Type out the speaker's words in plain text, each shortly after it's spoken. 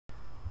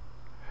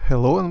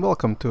Hello and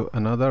welcome to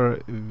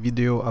another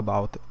video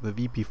about the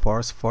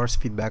VPforce force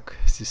feedback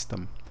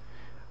system.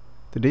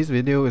 Today's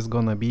video is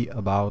gonna be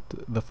about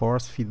the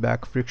force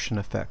feedback friction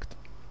effect.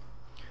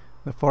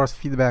 The force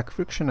feedback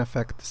friction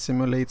effect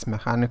simulates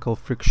mechanical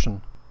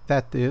friction.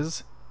 That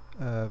is,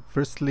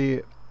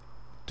 firstly,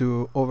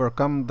 to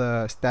overcome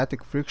the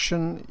static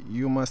friction,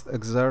 you must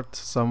exert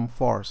some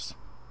force.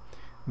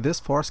 This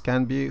force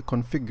can be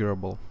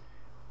configurable.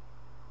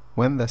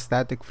 When the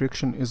static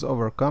friction is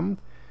overcome,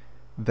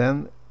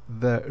 then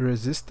the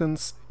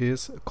resistance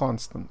is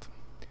constant.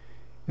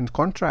 In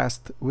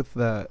contrast with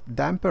the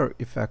damper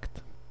effect,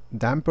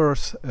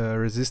 damper's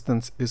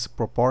resistance is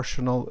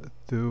proportional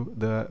to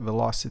the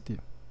velocity.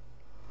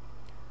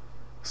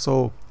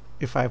 So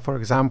if I, for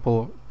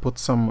example, put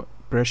some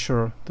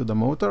pressure to the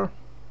motor,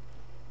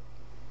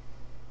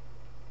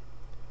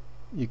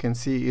 you can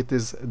see it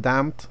is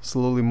damped,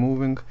 slowly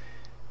moving,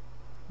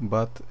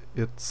 but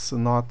it's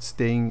not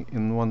staying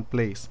in one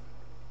place.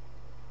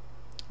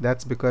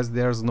 That's because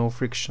there's no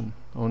friction,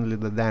 only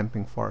the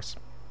damping force.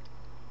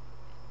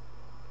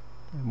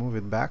 I move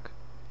it back,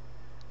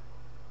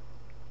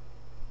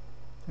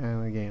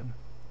 and again.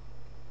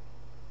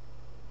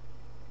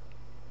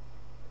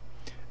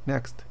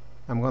 Next,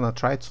 I'm gonna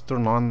try to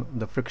turn on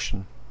the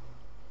friction.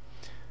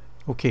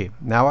 Okay,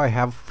 now I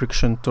have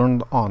friction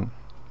turned on.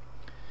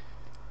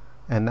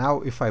 And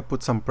now if I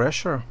put some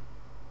pressure,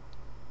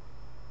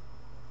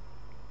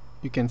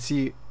 you can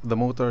see the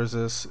motor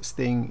is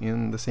staying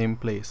in the same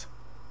place.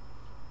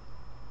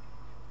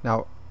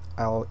 Now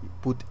I'll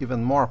put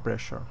even more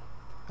pressure.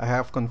 I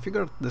have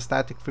configured the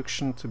static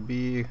friction to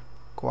be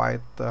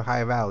quite a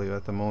high value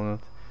at the moment,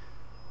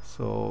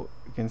 so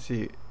you can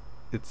see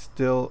it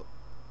still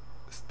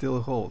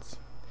holds.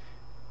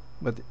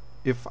 But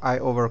if I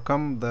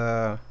overcome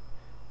the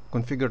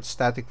configured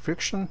static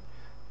friction,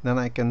 then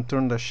I can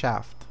turn the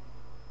shaft,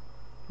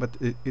 but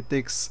it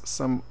takes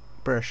some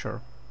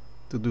pressure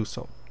to do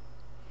so.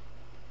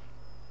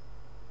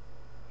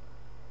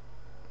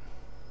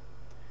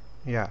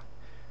 Yeah,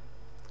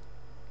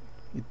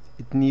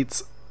 it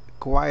needs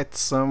quite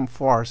some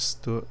force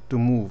to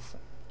move.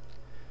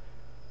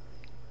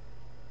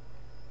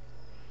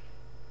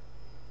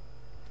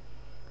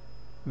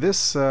 This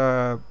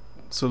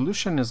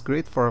solution is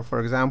great for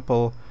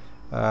example,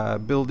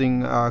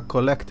 building a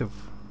collective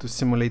to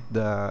simulate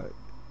the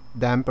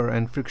damper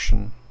and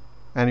friction.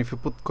 And if you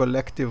put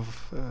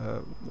collective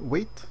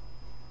weight,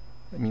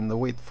 I mean the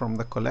weight from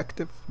the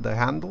collective, the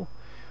handle,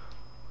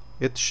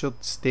 it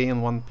should stay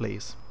in one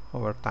place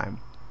over time.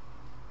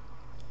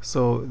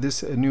 So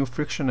this new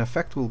friction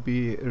effect will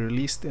be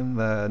released in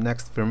the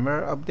next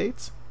firmware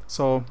updates.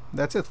 So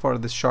that's it for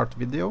this short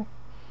video.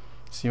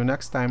 See you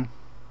next time.